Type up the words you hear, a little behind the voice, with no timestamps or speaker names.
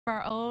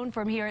Our own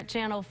from here at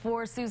Channel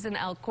 4, Susan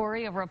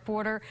Alcori, a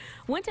reporter,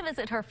 went to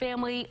visit her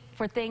family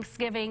for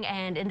Thanksgiving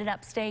and ended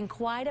up staying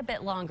quite a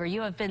bit longer.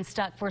 You have been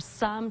stuck for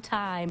some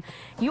time.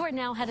 You are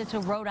now headed to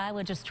Rhode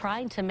Island, just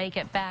trying to make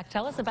it back.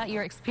 Tell us about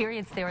your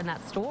experience there in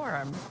that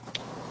storm.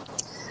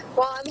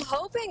 Well, I'm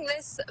hoping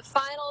this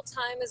final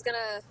time is going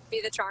to be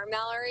the charm,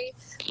 Mallory,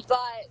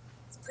 but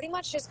it's pretty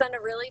much just been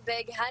a really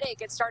big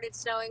headache. It started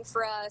snowing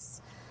for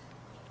us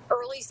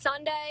early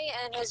Sunday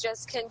and has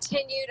just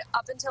continued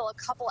up until a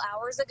couple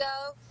hours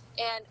ago.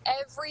 And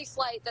every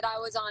flight that I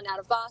was on out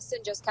of Boston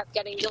just kept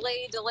getting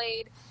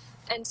delayed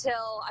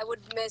until I would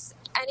miss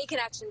any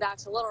connection back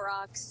to Little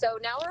Rock. So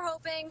now we're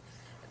hoping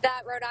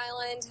that Rhode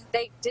Island,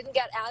 they didn't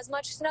get as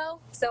much snow.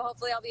 So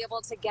hopefully I'll be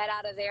able to get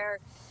out of there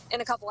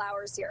in a couple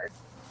hours here.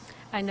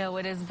 I know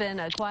it has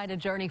been quite a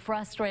journey,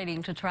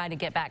 frustrating to try to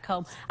get back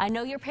home. I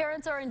know your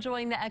parents are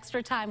enjoying the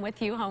extra time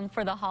with you home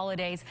for the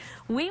holidays.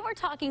 We were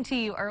talking to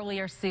you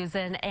earlier,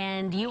 Susan,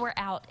 and you were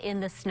out in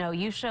the snow.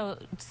 You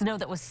showed snow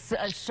that was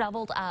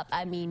shoveled up,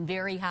 I mean,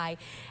 very high.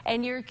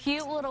 And your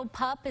cute little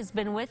pup has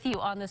been with you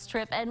on this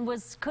trip and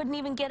couldn't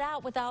even get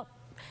out without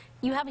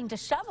you having to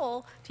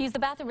shovel to use the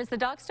bathroom. Is the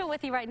dog still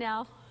with you right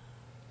now?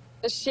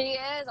 She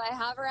is. I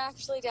have her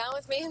actually down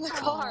with me in the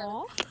car.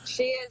 Aww.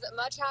 She is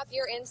much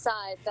happier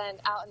inside than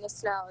out in the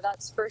snow,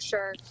 that's for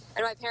sure.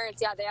 And my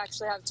parents, yeah, they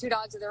actually have 2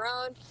 dogs of their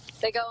own.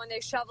 They go and they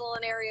shovel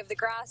an area of the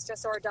grass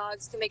just so our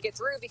dogs can make it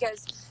through,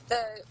 because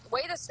the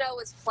way the snow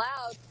was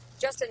plowed,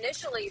 just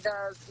initially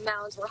the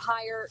mounds were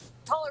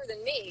taller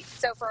than me.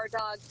 So for our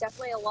dogs,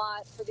 definitely a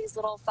lot for these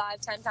little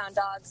 5-10 pound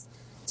dogs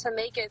to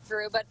make it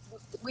through. But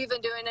we've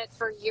been doing it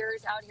for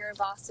years out here in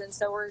Boston,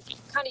 so we're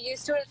kind of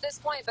used to it at this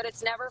point. But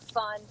it's never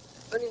fun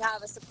when you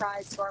have a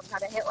surprise storm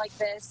kind of hit like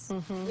this.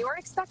 You weren't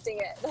expecting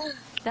it.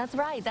 That's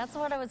right. That's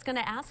what I was going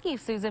to ask you,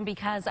 Susan,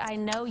 because I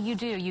know you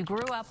do. You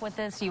grew up with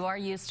this. You are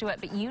used to it,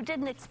 but you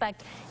didn't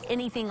expect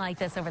anything like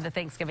this over the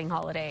Thanksgiving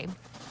holiday.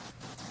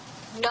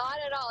 Not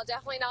at all.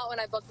 Definitely not when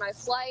I booked my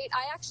flight.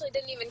 I actually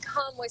didn't even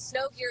come with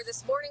snow gear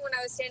this morning when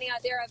I was standing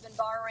out there. I've been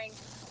borrowing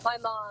my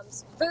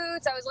mom's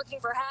boots. I was looking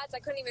for hats. I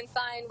couldn't even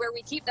find where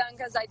we keep them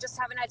because I just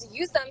haven't had to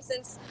use them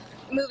since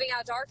moving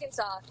out to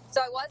Arkansas.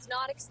 So I was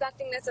not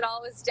expecting this at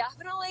all. It was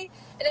definitely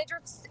an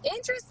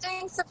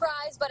interesting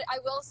surprise, but I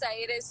will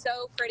say it is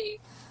so pretty.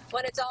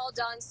 When it's all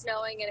done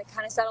snowing and it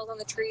kind of settles on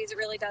the trees, it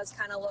really does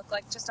kind of look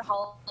like just a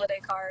holiday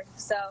card.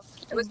 So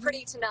it was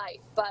pretty tonight,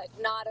 but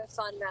not a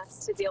fun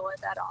mess to deal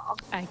with at all.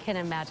 I can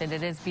imagine.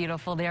 It is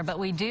beautiful there, but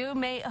we do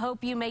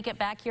hope you make it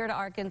back here to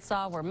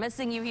Arkansas. We're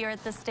missing you here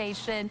at the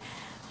station.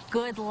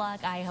 Good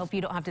luck. I hope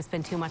you don't have to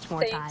spend too much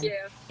more time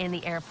in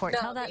the airport. No,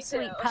 Tell that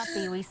sweet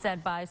puppy we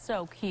said bye.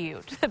 So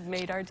cute.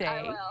 Made our day.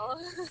 I will.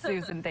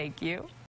 Susan, thank you.